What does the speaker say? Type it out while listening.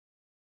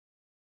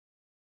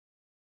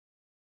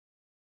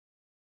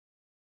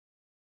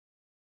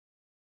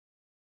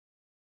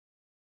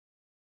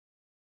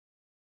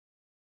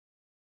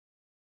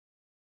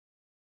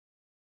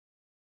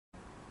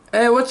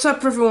Hey, what's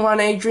up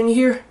everyone, Adrian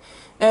here,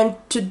 and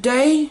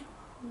today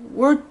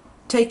we're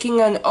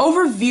taking an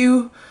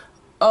overview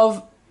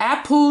of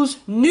Apple's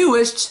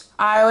newest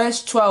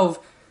iOS 12.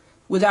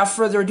 Without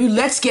further ado,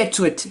 let's get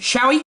to it,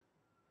 shall we?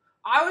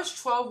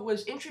 iOS 12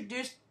 was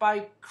introduced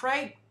by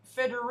Craig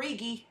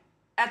Federighi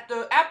at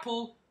the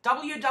Apple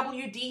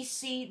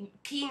WWDC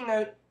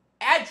keynote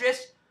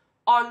address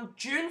on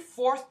June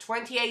 4th,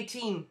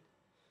 2018.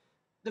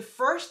 The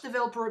first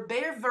developer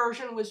beta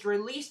version was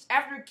released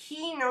after a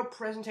keynote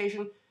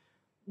presentation,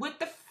 with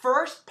the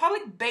first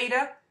public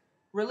beta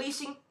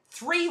releasing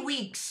 3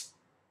 weeks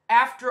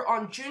after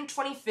on June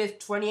 25th,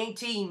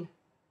 2018.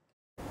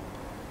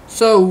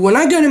 So when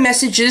I go to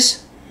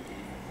messages,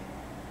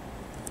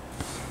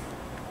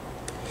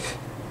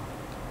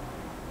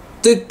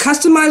 the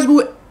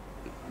customizable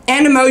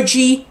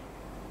Animoji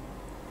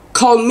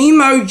called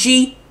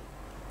Memoji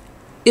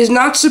is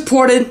not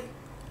supported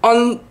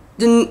on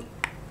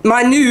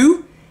my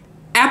new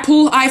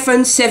Apple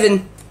iPhone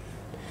 7.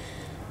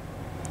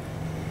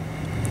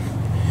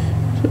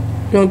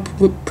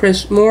 Don't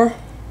press more.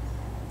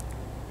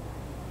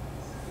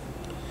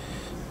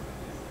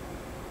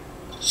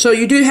 So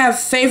you do have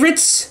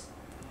favorites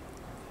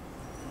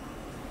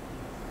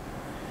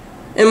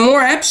and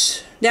more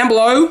apps down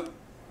below,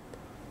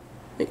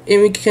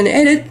 and we can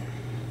edit.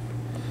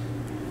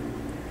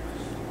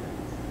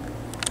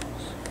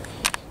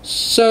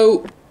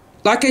 So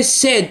like I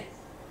said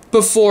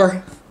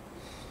before,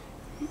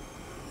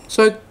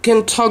 so I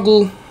can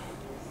toggle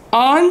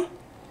on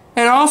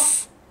and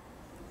off.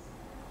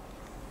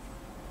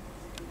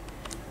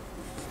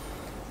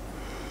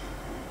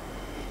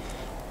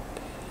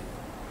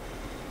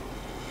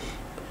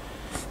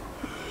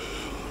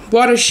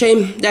 What a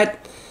shame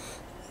that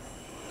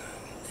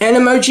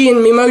Animoji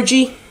and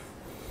Memoji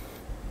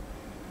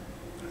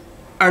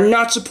are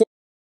not supported.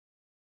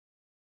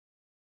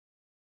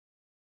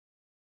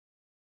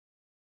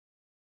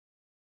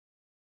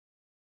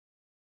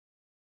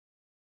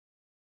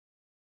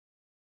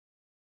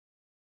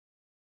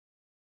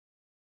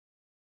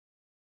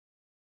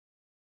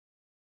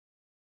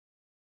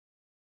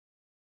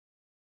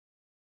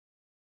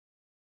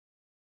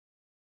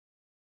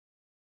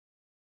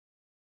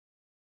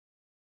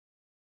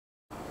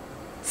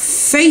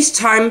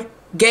 FaceTime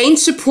gained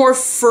support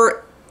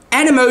for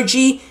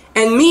Animoji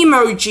and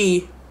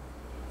Memoji,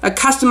 a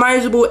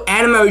customizable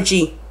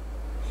Animoji.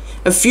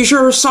 A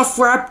future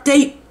software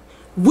update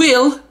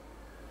will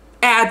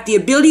add the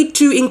ability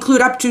to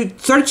include up to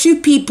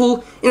 32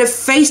 people in a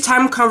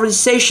FaceTime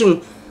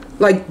conversation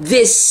like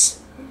this.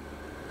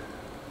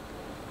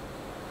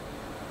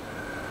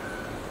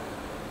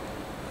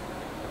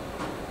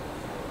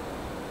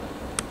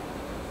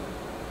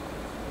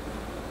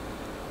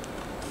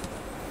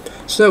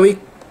 So we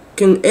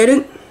can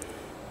edit.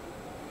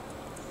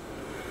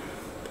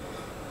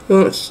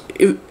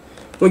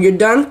 When you're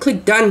done,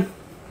 click done,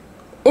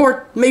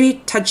 or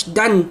maybe touch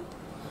done,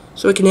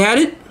 so we can add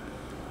it.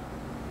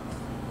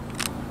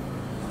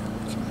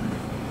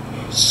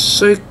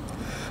 So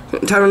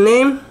type a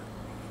name.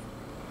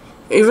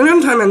 If you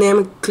don't type a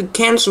name, click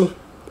cancel,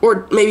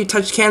 or maybe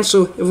touch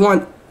cancel if you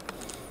want.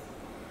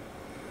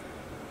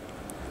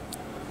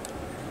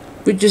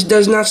 It just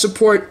does not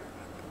support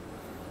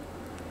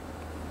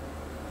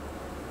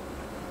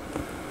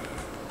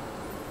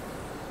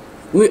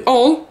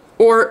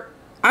or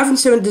iPhone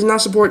 7 does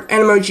not support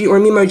Animoji or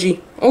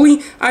Memoji. Only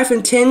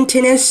iPhone 10,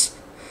 10s,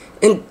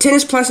 and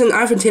 10s Plus and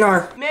iPhone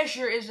 10R.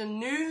 Measure is a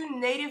new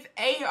native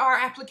AR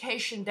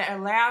application that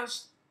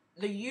allows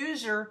the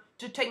user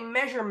to take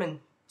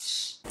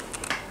measurements.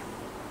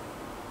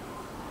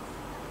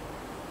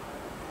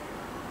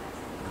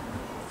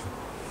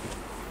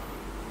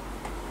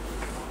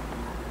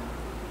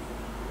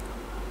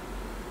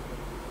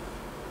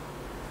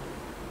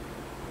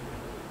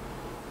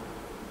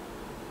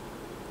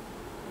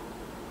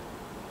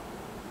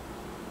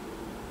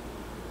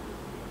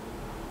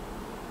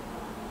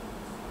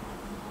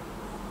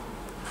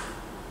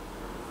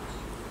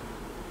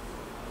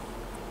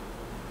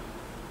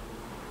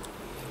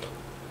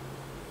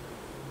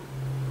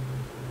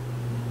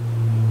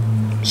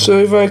 So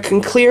if I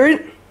can clear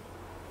it,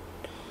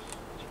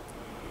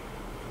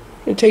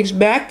 it takes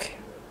back.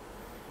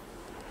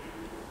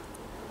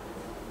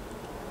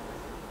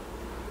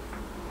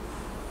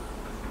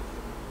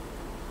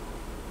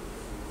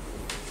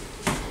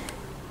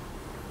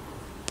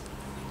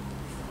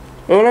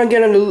 And when I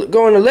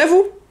go on the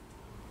level,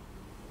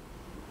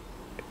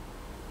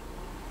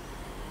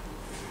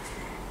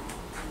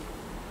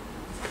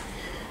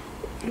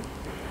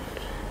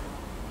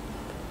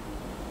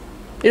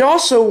 it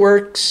also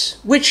works,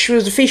 which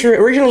was the feature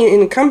originally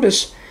in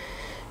Compass.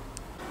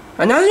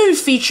 Another new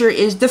feature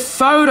is the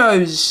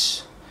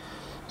photos.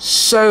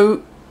 So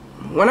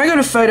when I go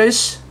to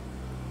photos,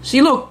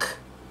 see, look,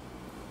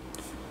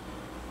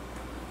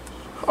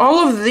 all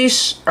of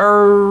these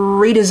are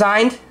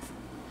redesigned.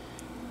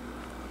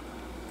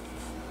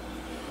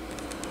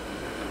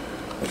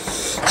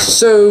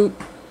 So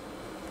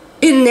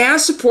it now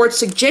supports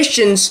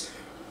suggestions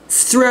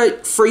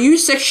throughout For You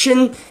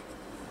section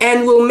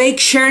and will make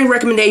sharing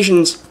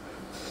recommendations.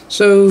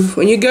 So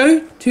when you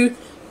go to,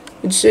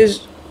 it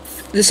says,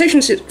 the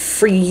section says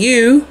for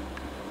you.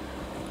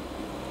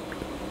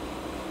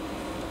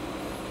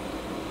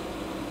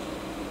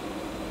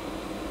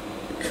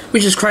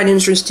 Which is quite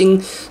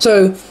interesting.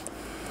 So,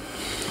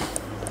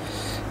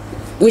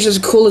 which is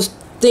the coolest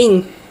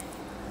thing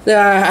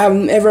that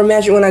I've ever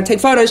imagined when I take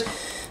photos.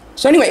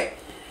 So anyway,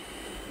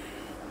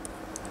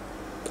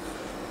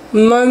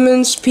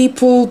 moments,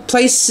 people,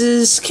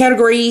 places,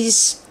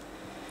 categories,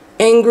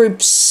 and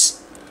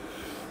groups.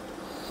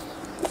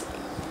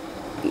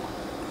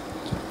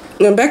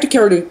 Now back to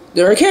category.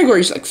 There are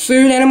categories like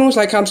food, animals,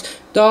 like cops,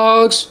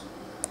 dogs,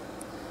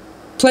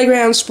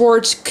 playground,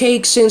 sports,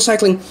 cakes, and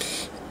cycling.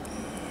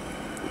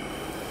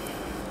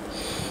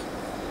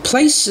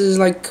 Places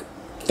like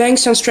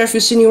Bankstown,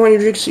 Stratford, Sydney, Warner,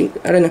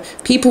 I don't know.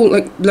 People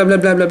like blah blah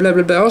blah blah blah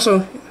blah blah.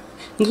 Also,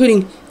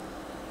 including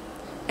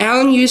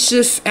Alan,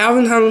 Yusuf,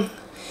 Alvin Hung,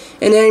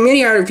 and then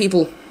many other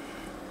people.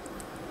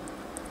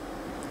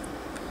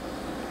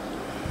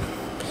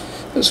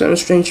 That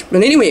sounds strange,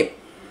 but anyway,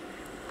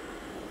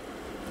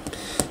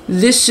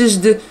 this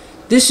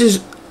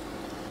is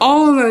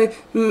all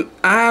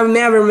I've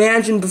never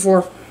imagined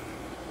before.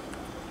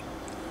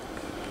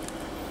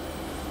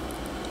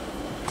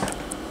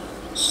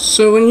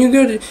 So when you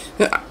go to,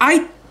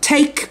 I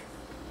take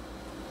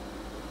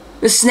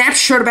a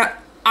snapshot about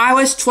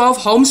iOS 12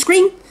 home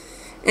screen,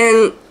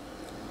 and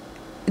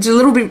it's a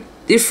little bit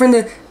different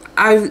that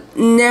I've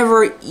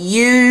never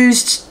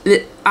used.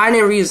 I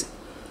never use it.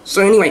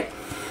 So anyway,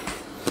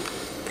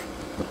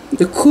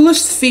 the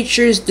coolest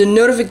feature is the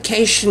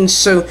notifications.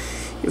 So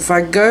if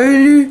I go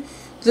to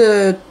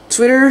the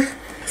Twitter,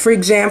 for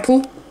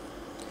example,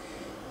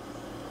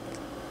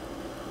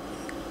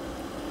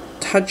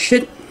 touch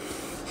it.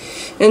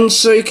 And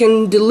so you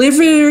can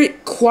deliver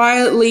it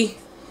quietly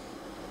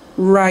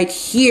right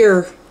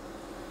here.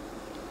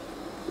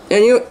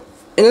 And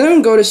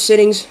then go to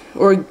settings,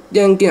 or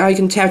then I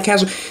can tap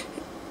cancel.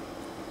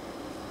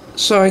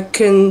 So I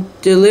can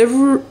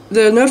deliver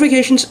the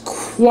notifications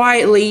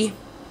quietly.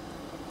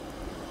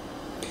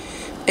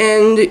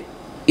 And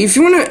if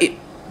you want to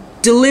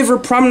deliver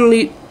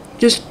prominently,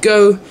 just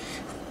go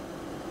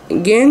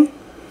again.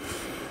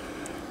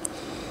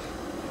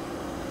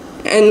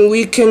 And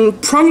we can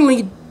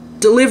prominently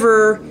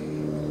deliver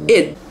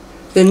it.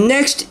 The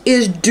next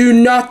is do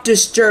not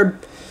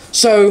disturb.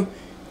 So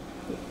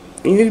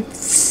you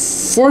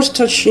force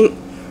touching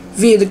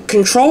via the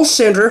control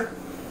center.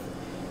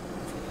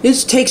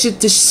 This takes it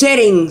to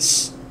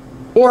settings,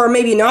 or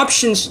maybe in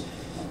options.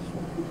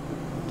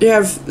 They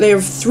have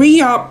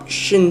 3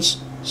 options.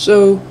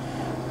 So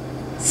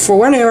for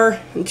 1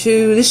 hour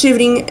to this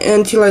evening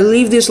until I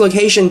leave this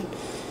location.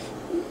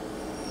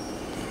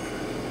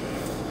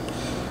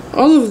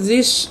 All of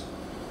this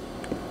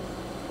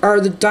are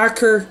the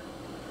darker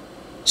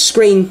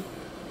screen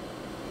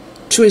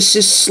to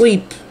assist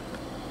sleep.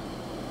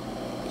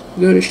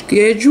 Go to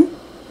schedule.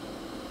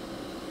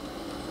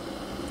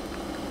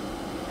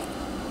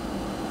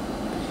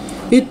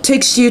 It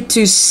takes you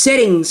to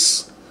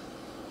settings.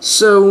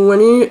 So when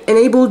you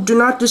enable do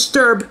not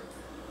disturb,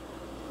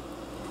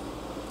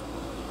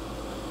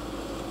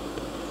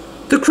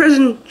 the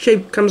crescent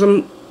shape comes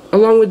on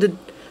along with the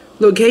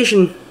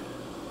location.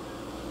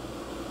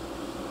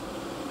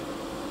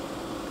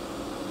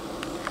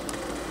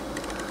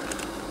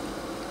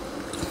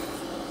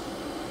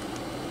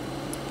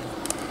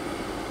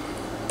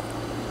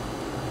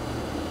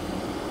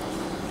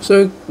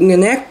 So you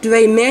can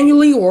activate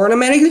manually or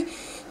automatically.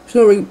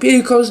 So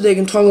repeated calls, they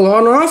can toggle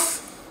on or off.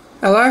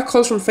 Allow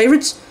calls from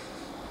favorites.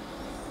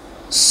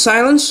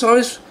 Silence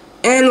always,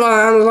 and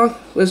long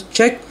was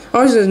checked.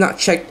 Always is not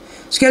checked.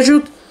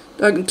 Scheduled.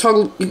 I can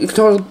toggle. You can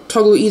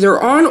toggle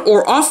either on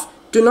or off.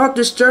 Do not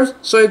disturb.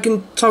 So you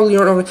can toggle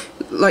your on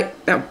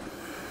like that.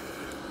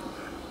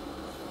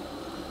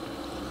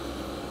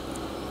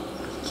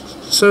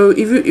 So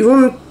if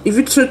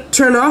you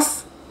turn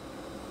off,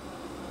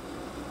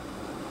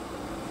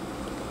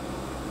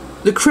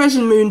 the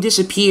crescent moon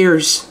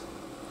disappears,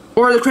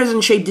 or the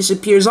crescent shape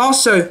disappears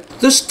also.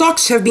 The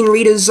stocks have been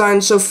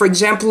redesigned, so for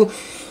example,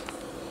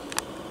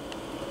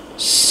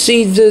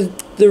 see the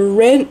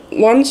red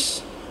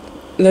ones,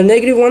 the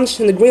negative ones,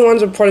 and the green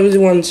ones are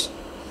positive ones.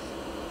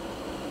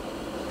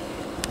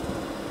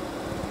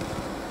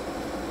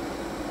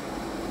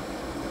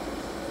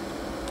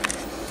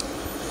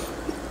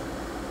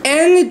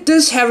 And it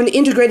does have an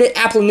integrated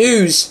Apple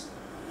News.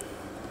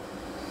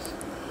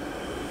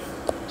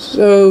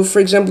 So, for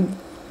example,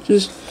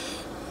 just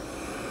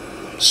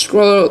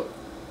scroll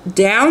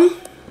down.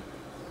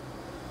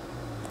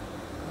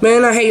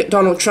 Man, I hate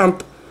Donald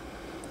Trump.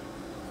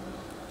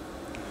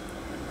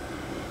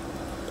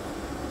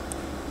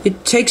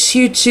 It takes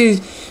you to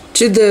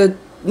the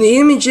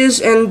images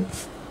and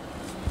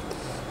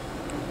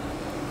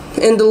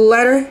the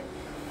letter.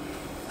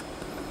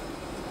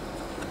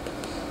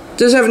 It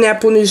does have an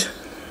Apple News.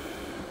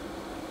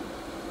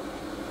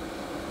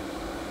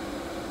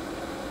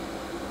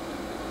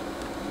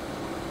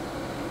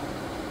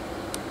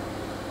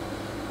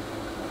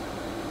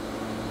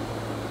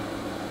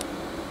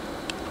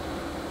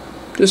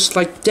 just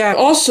like that.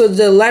 Also,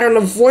 the latter on the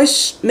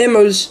voice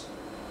memos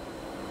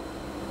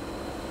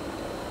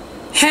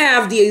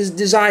have the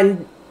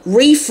design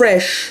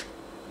refresh,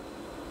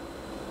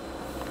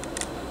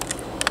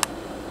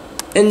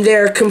 and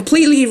they're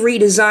completely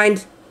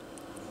redesigned.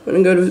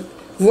 I'm going to go to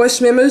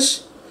voice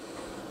memos.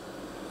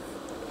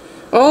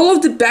 All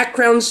of the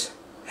backgrounds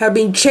have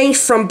been changed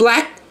from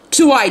black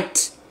to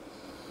white,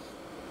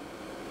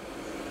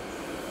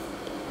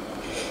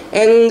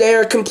 and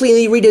they're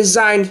completely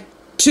redesigned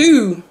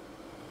too.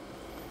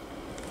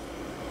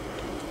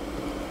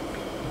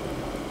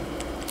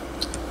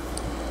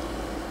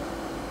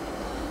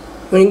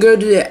 When you go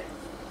to the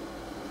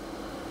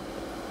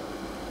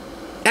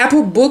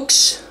Apple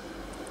Books,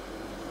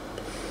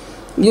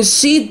 you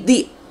see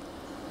the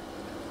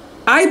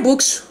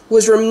iBooks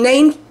was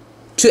renamed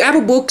to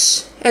Apple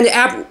Books, and the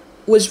app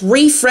was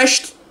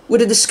refreshed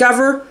with the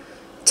Discover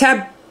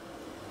tab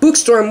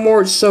bookstore and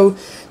more. So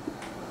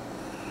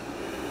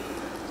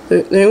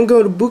then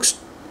go to books.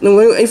 No,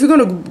 if you're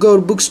going to go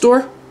to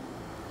bookstore,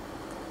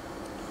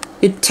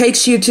 it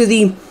takes you to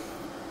the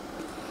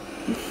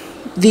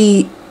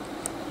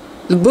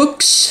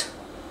books.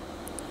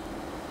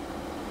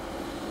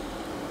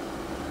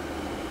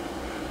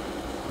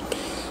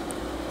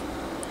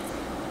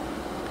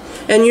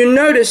 And you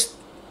notice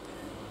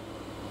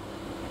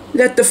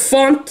that the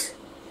font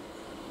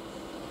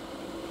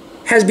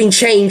has been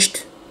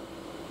changed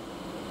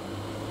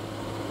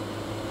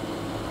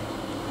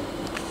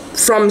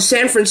from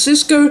San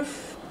Francisco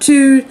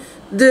to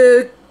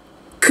the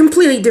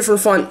completely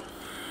different font.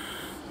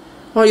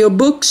 All your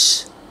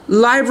books,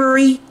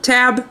 library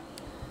tab,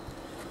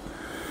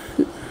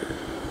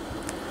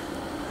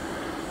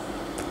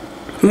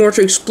 more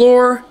to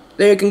explore,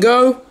 there you can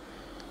go,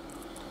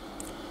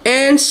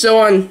 and so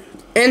on,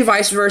 and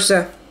vice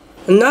versa.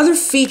 Another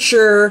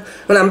feature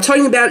what I'm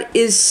talking about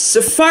is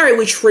Safari,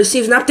 which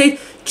receives an update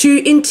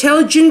to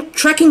intelligent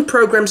tracking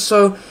programs.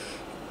 So,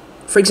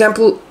 for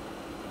example,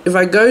 if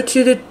I go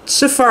to the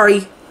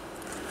Safari,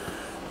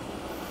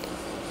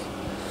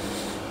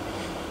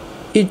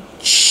 it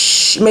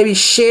maybe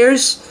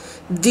shares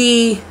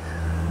the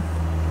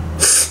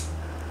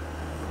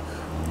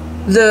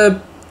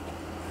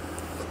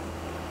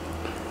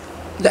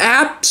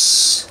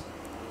apps,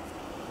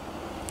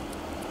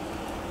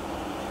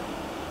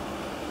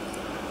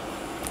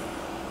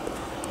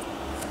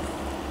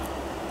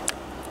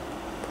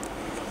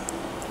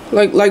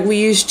 like we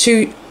used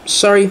to.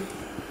 Sorry,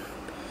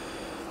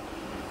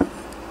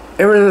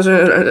 everyone's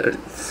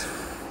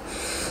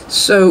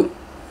so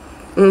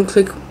I'm gonna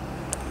click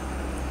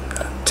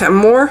tab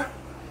more.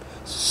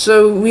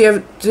 So we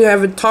have to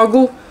have a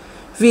toggle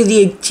via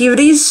the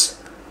activities.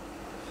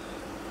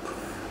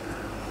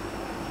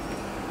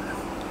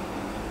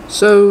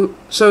 So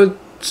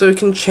it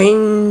can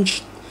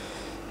change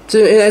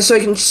to, so I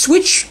can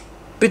switch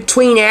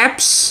between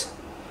apps,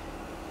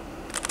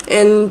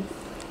 and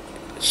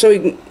so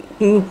it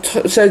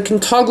can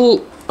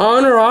toggle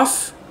on or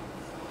off.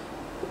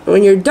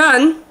 When you're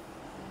done,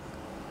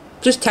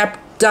 just tap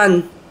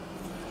done.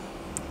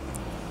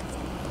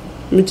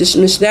 Let me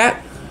dismiss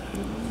that.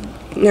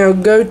 Now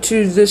go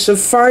to the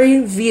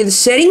Safari via the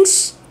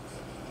settings.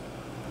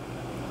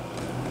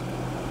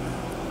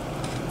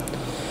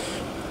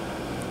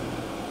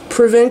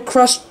 Prevent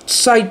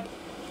cross-site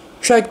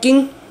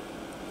tracking.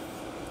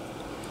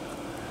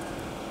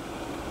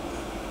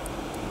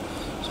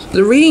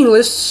 The reading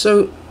list,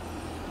 so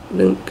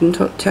then can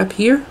tap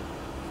here.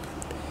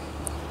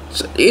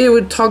 So it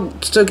would toggle,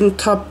 so can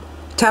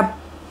toggle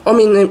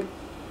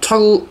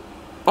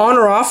on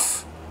or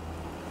off.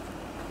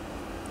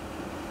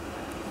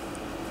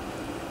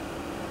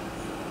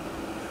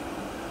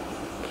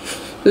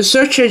 The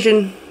search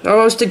engine, I'll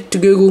always stick to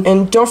Google.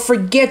 And don't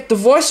forget, the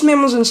voice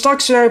memos and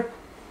stocks are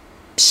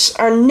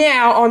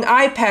now on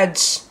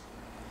iPads,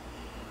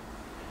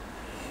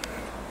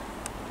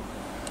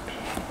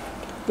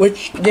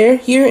 which they're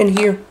here and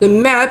here. The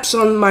maps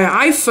on my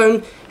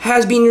iPhone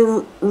has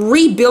been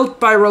rebuilt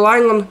by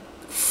relying on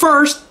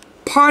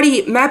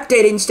first-party map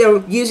data instead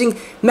of using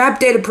map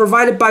data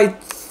provided by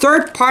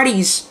third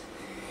parties.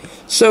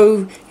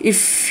 So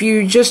if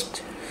you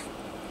just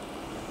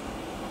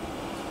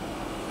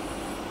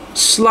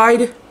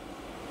slide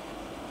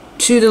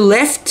to the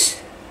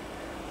left,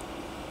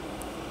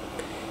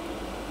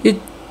 it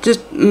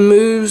just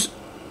moves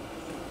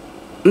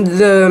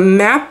the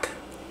map.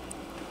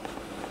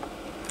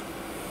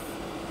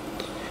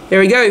 There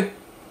we go.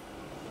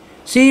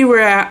 See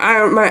where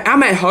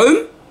I'm at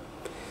home.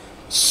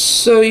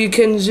 So you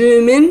can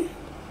zoom in.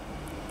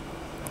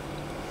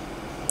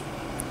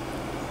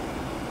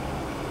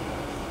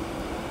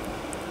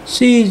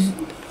 See,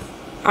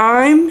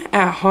 I'm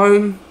at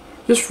home,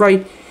 just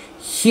right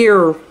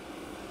here,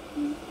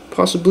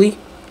 possibly.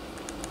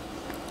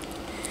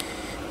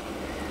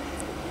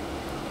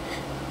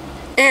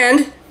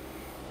 And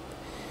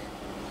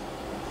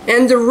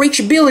the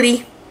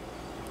reachability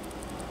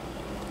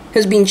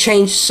has been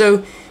changed.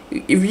 So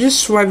if you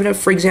just swipe it up,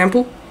 for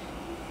example,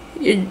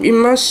 it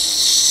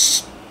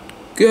must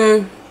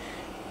go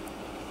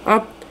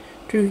up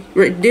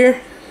right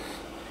there.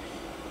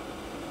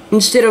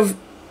 Instead of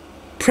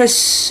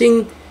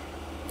pressing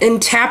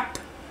and tap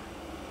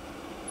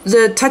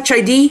the Touch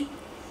ID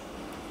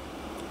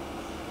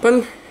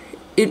button,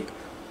 it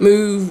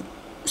moves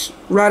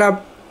right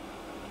up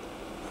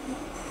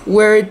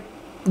where it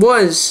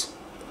was.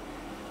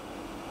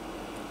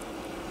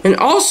 And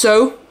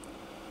also,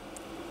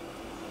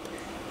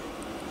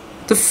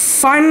 the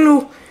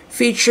final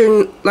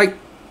feature, like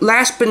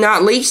last but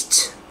not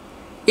least,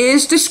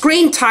 is the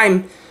screen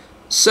time.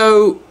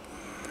 So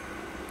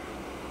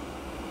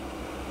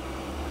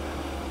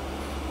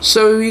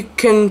you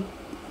can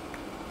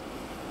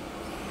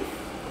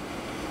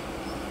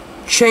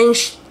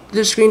change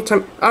the screen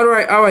time.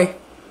 Alright.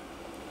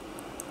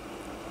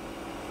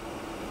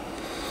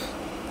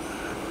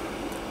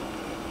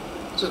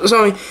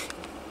 Sorry.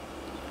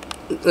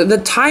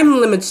 The time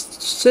limits.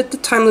 Set the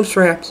time limits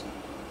for apps.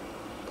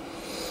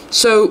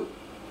 So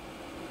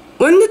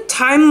when the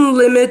time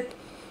limit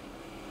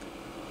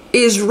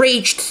is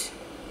reached,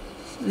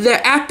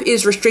 the app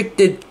is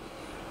restricted.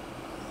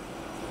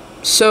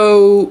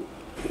 So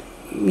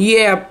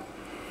yeah.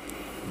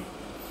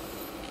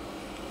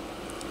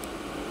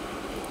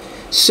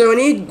 So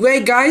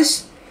anyway,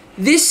 guys,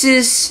 this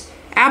is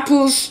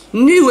Apple's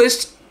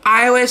newest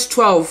iOS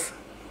 12.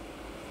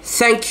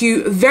 Thank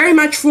you very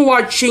much for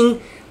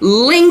watching.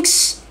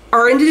 Links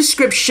are in the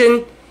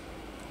description.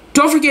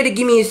 Don't forget to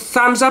give me a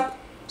thumbs up,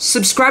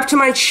 subscribe to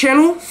my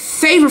channel,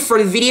 favorite for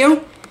the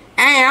video,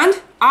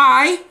 and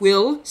I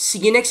will see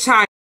you next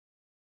time.